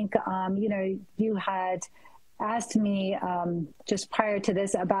I think, you had asked me just prior to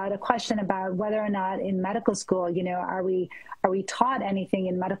this about a question about whether or not in medical school, are we taught anything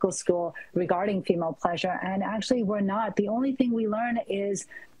in medical school regarding female pleasure? And actually we're not. The only thing we learn is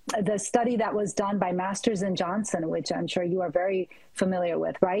the study that was done by Masters and Johnson, which I'm sure you are very familiar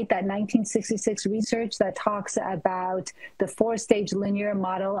with, right? That 1966 research that talks about the 4-stage linear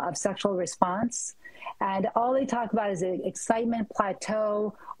model of sexual response. And all they talk about is excitement,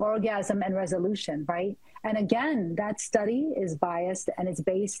 plateau, orgasm, and resolution, right? And again, that study is biased and it's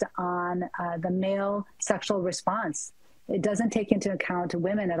based on the male sexual response. It doesn't take into account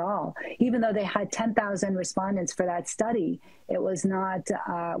women at all. Even though they had 10,000 respondents for that study, it was not,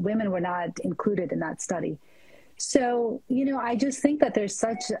 women were not included in that study. So, I just think that there's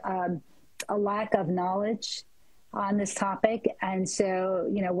such a lack of knowledge on this topic. And so,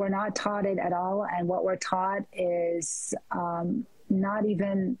 we're not taught it at all. And what we're taught is not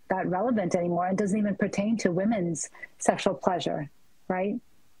even that relevant anymore. It doesn't even pertain to women's sexual pleasure, right?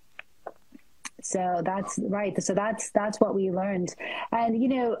 So that's right. So that's what we learned. And,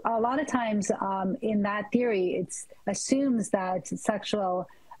 a lot of times in that theory, it assumes that sexual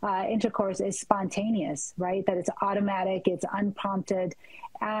intercourse is spontaneous, right? That it's automatic, it's unprompted.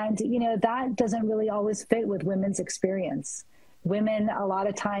 And, that doesn't really always fit with women's experience. women a lot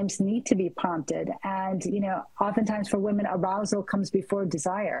of times need to be prompted. And, oftentimes for women, arousal comes before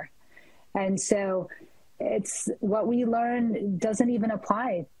desire. And so it's what we learn doesn't even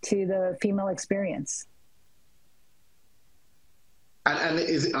apply to the female experience.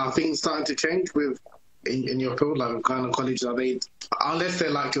 And are things starting to change in your field, like with gynecologists? Are they, unless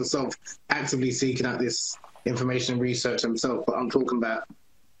they're like yourself, actively seeking out this information and research themselves? But I'm talking about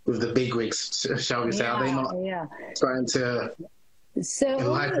with the bigwigs, shall we say? Are they not trying to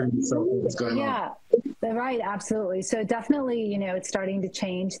enlighten themselves what's going on? Yeah, right, absolutely. So definitely, it's starting to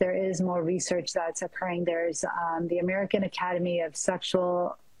change. There is more research that's occurring. There's the American Academy of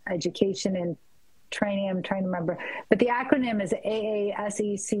Sexual Education and Training, I'm trying to remember, but the acronym is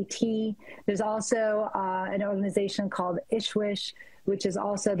AASECT. There's also an organization called ISHWISH, which is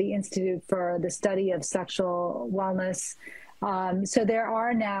also the Institute for the Study of Sexual Wellness. So there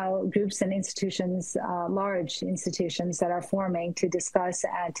are now groups and institutions, large institutions that are forming to discuss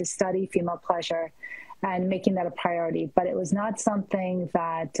and to study female pleasure and making that a priority. But it was not something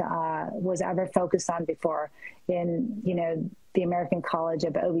that was ever focused on before in, the American College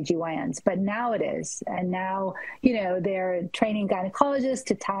of OBGYNs, but now it is. And now, they're training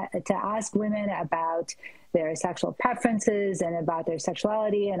gynecologists to ask women about their sexual preferences and about their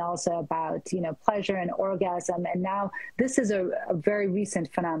sexuality and also about, pleasure and orgasm. And now this is a very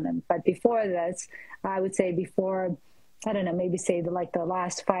recent phenomenon. But before this, I would say maybe say the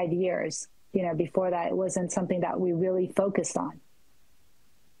last 5 years, before that, it wasn't something that we really focused on.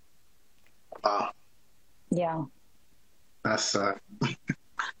 Yeah. That's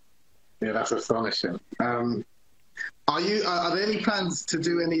that's astonishing. Are there any plans to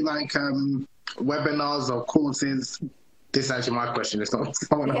do any webinars or courses? This is actually my question. It's not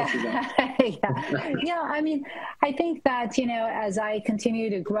someone else's. Yeah. I mean, I think that, as I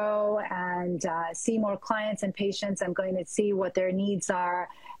continue to grow and see more clients and patients, I'm going to see what their needs are.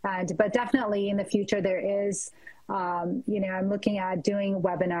 But definitely in the future, there is, I'm looking at doing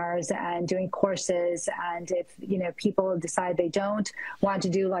webinars and doing courses. And if, people decide they don't want to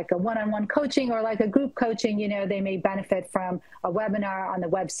do like a one-on-one coaching or like a group coaching, they may benefit from a webinar on the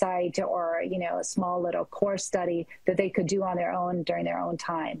website or, a small little course study that they could do on their own during their own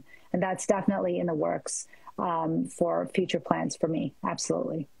time. And that's definitely in the works for future plans for me.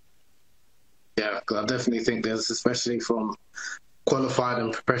 Absolutely. Yeah, I definitely think there's, especially from qualified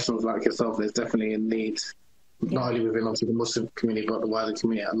and professionals like yourself, there's definitely a need, not only within obviously the Muslim community, but the wider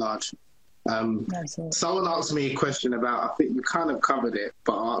community at large. Someone asked me a question about, I think you kind of covered it,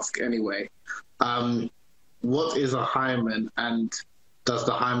 but I'll ask anyway. What is a hymen, and does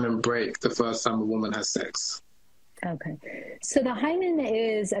the hymen break the first time a woman has sex? Okay. So the hymen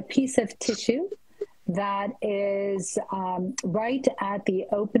is a piece of tissue that is right at the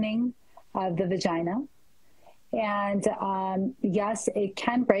opening of the vagina. And yes, it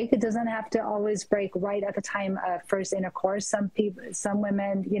can break. It doesn't have to always break right at the time of first intercourse. Some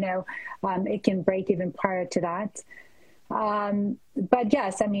women, it can break even prior to that. But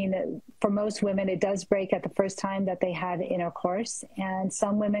yes, I mean, for most women, it does break at the first time that they have intercourse. And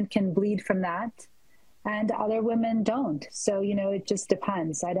some women can bleed from that, and other women don't. So, it just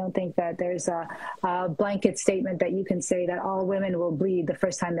depends. I don't think that there's a blanket statement that you can say that all women will bleed the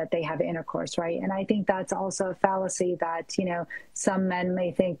first time that they have intercourse, right? And I think that's also a fallacy that, some men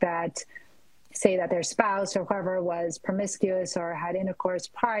may think that, say that their spouse or whoever was promiscuous or had intercourse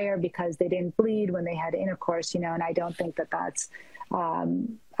prior because they didn't bleed when they had intercourse, and I don't think that that's a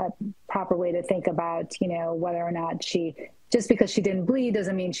proper way to think about, whether or not just because she didn't bleed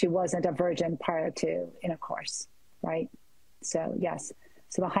doesn't mean she wasn't a virgin prior to intercourse, right? So yes.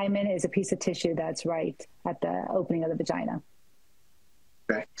 So the hymen is a piece of tissue that's right at the opening of the vagina.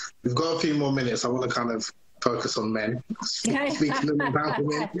 Okay. We've got a few more minutes. I want to kind of focus on men. Speak to them about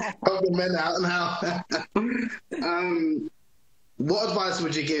women. Help the men out now. What advice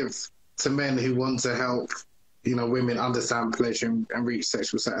would you give to men who want to help, women understand pleasure and reach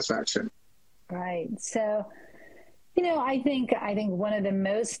sexual satisfaction? Right. So, I think one of the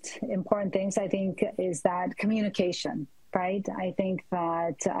most important things, is that communication, right? I think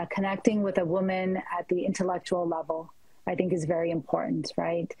that connecting with a woman at the intellectual level, I think is very important,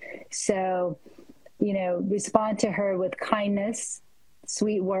 right? So, respond to her with kindness,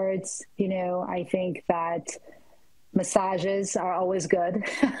 sweet words. I think that massages are always good.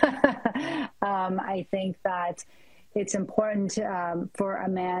 I think that it's important for a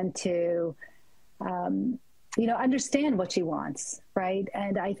man to, understand what she wants, right?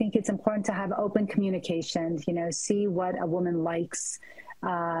 And I think it's important to have open communication, see what a woman likes.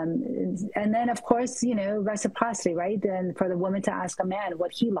 And then, of course, reciprocity, right? Then for the woman to ask a man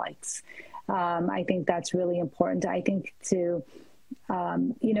what he likes. I think that's really important. I think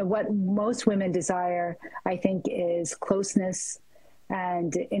what most women desire, I think, is closeness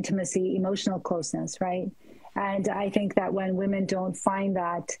and intimacy, emotional closeness, right? And I think that when women don't find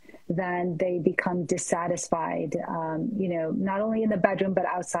that, then they become dissatisfied, not only in the bedroom, but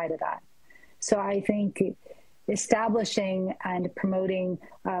outside of that. So I think establishing and promoting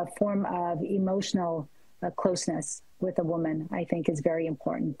a form of emotional closeness with a woman, I think, is very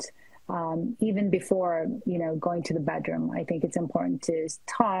important. Even before, going to the bedroom, I think it's important to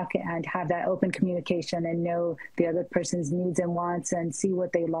talk and have that open communication and know the other person's needs and wants and see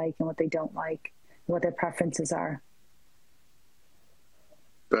what they like and what they don't like, what their preferences are.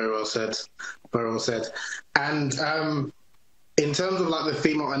 Very well said. Very well said. And in terms of like the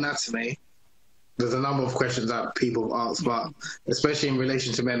female anatomy, there's a number of questions that people have asked, but especially in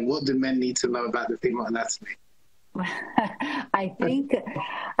relation to men, what do men need to know about the female anatomy? I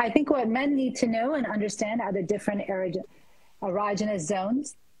think what men need to know and understand are the different erogenous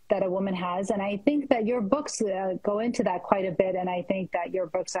zones that a woman has. And I think that your books go into that quite a bit. And I think that your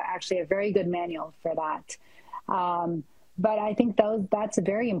books are actually a very good manual for that. But I think that's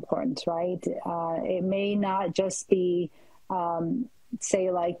very important, right? It may not just be,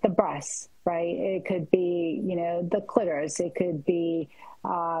 say, like the breasts, right? It could be, the clitoris. It could be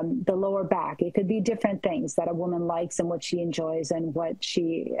the lower back. It could be different things that a woman likes and what she enjoys and what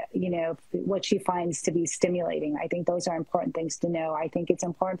she finds to be stimulating. I think those are important things to know. I think it's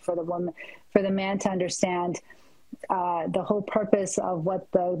important for the man to understand the whole purpose of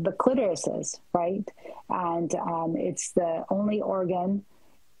what the clitoris is, right? And it's the only organ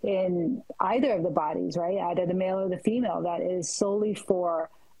in either of the bodies, right? Either the male or the female, that is solely for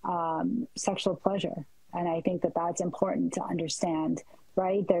sexual pleasure. And I think that that's important to understand,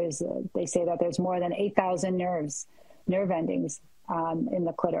 right? They say that there's more than 8,000 nerve endings in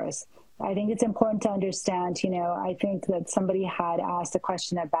the clitoris. I think it's important to understand, I think that somebody had asked a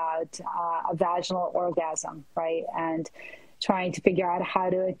question about a vaginal orgasm, right? And trying to figure out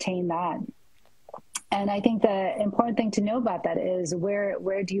how to attain that. And I think the important thing to know about that is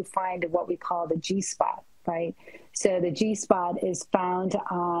where do you find what we call the G-spot, right? So the G-spot is found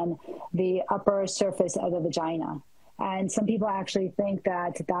on the upper surface of the vagina. And some people actually think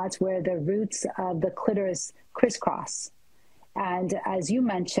that that's where the roots of the clitoris crisscross. And as you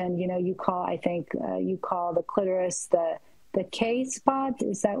mentioned, you call the clitoris the K spot.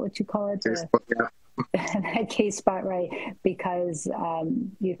 Is that what you call it? That K spot, right? Because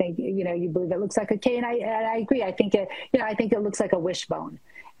you think, you believe it looks like a K, and I agree. I think it looks like a wishbone,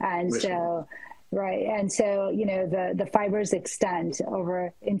 and so, right, and so the fibers extend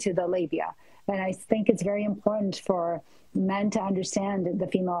over into the labia, and I think it's very important for men to understand the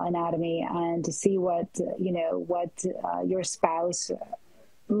female anatomy and to see what your spouse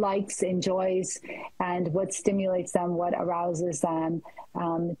likes, enjoys, and what stimulates them, what arouses them,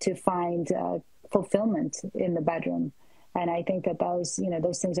 to find fulfillment in the bedroom. And I think that those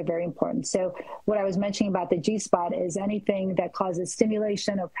things are very important. So what I was mentioning about the G-spot is anything that causes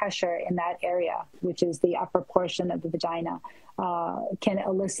stimulation or pressure in that area, which is the upper portion of the vagina, can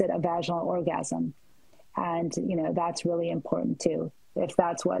elicit a vaginal orgasm. And, that's really important too, if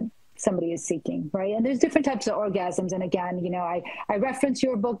that's what somebody is seeking, right? And there's different types of orgasms. And again, I reference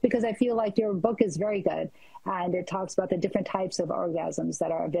your book because I feel like your book is very good. And it talks about the different types of orgasms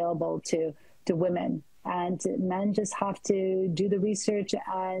that are available to women. And men just have to do the research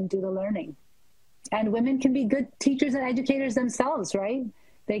and do the learning. And women can be good teachers and educators themselves, right?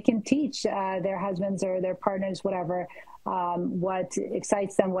 They can teach their husbands or their partners, whatever, what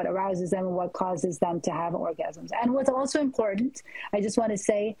excites them, what arouses them, and what causes them to have orgasms. And what's also important, I just want to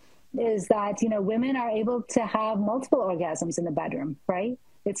say, is that, women are able to have multiple orgasms in the bedroom, right?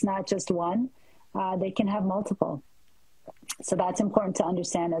 It's not just one. They can have multiple. So that's important to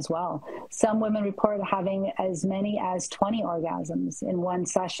understand as well. Some women report having as many as 20 orgasms in one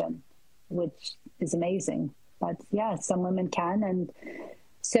session, which is amazing. But yeah, some women can. And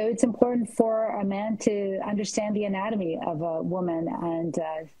so it's important for a man to understand the anatomy of a woman and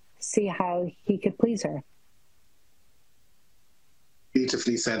see how he could please her.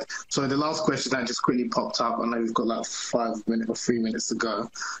 Beautifully said. So the last question that just quickly popped up, I know we've got like 5 minutes or 3 minutes to go.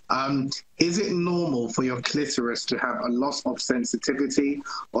 Is it normal for your clitoris to have a loss of sensitivity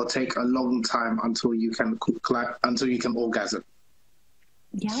or take a long time until you can orgasm?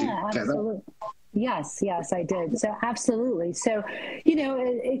 Yeah, absolutely. Yes, I did. So absolutely. So,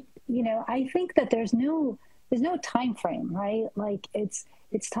 I think that there's no time frame, right? Like it's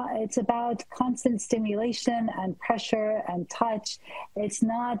about constant stimulation and pressure and touch. There's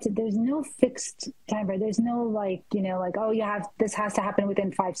no fixed time frame. There's no this has to happen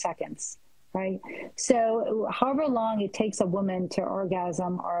within 5 seconds, right? So however long it takes a woman to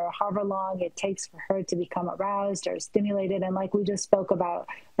orgasm, or however long it takes for her to become aroused or stimulated, and like we just spoke about,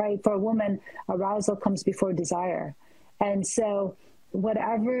 right, for a woman, arousal comes before desire. And so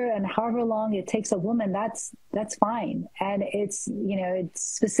whatever and however long it takes a woman, that's fine. And it's, you know, it's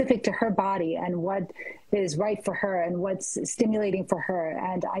specific to her body and what is right for her and what's stimulating for her.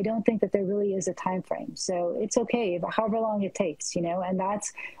 And I don't think that there really is a time frame. So it's okay, but however long it takes, you know, and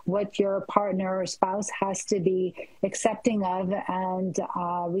that's what your partner or spouse has to be accepting of and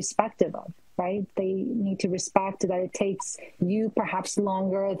respective of, right? They need to respect that it takes you perhaps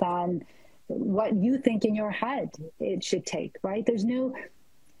longer than what you think in your head it should take, right? There's no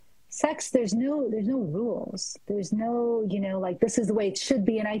sex, there's no rules. There's no, you know, like this is the way it should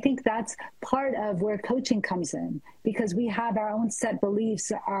be. And I think that's part of where coaching comes in, because we have our own set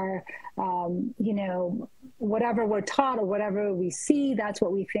beliefs, our, you know, whatever we're taught or whatever we see, that's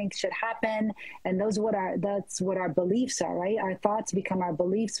what we think should happen. And that's what our beliefs are, right? Our thoughts become our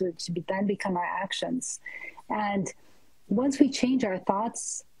beliefs, which then become our actions. And once we change our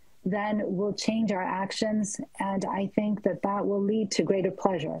thoughts, then we'll change our actions. And I think that will lead to greater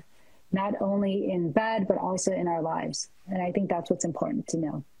pleasure, not only in bed, but also in our lives. And I think that's what's important to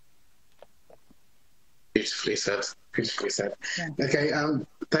know. Beautifully said. Beautifully said. Yeah. Okay.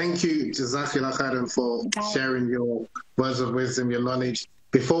 Thank you, Jazakallah khairan, for sharing your words of wisdom, your knowledge.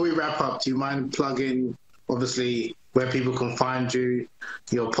 Before we wrap up, do you mind plugging, obviously, where people can find you,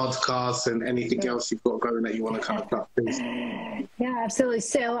 your podcasts, and anything else you've got going that you want to kind of plug, please? Yeah, absolutely.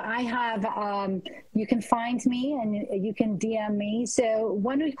 So I have, you can find me and you can DM me. So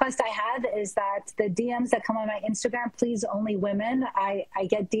one request I have is that the DMs that come on my Instagram, please only women. I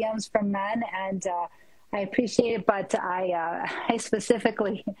get DMs from men, and I appreciate it, but I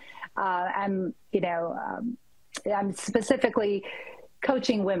specifically, I'm specifically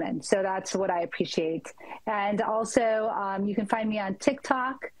coaching women. So that's what I appreciate. And also you can find me on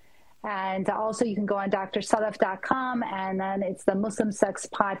TikTok, and also you can go on drsalaf.com, and then it's the Muslim Sex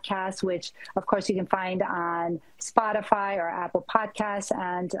Podcast, which of course you can find on Spotify or Apple Podcasts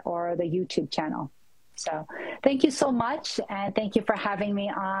or the YouTube channel. So thank you so much. And thank you for having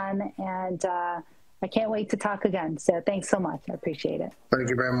me on. And I can't wait to talk again. So thanks so much. I appreciate it. Thank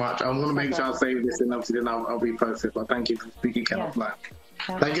you very much. I'm going to make sure I save this, and obviously then I'll repost it. But thank you for speaking Black.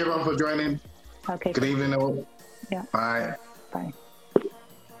 Thank you everyone for joining. Okay. Good evening all. Yeah. Bye. Bye.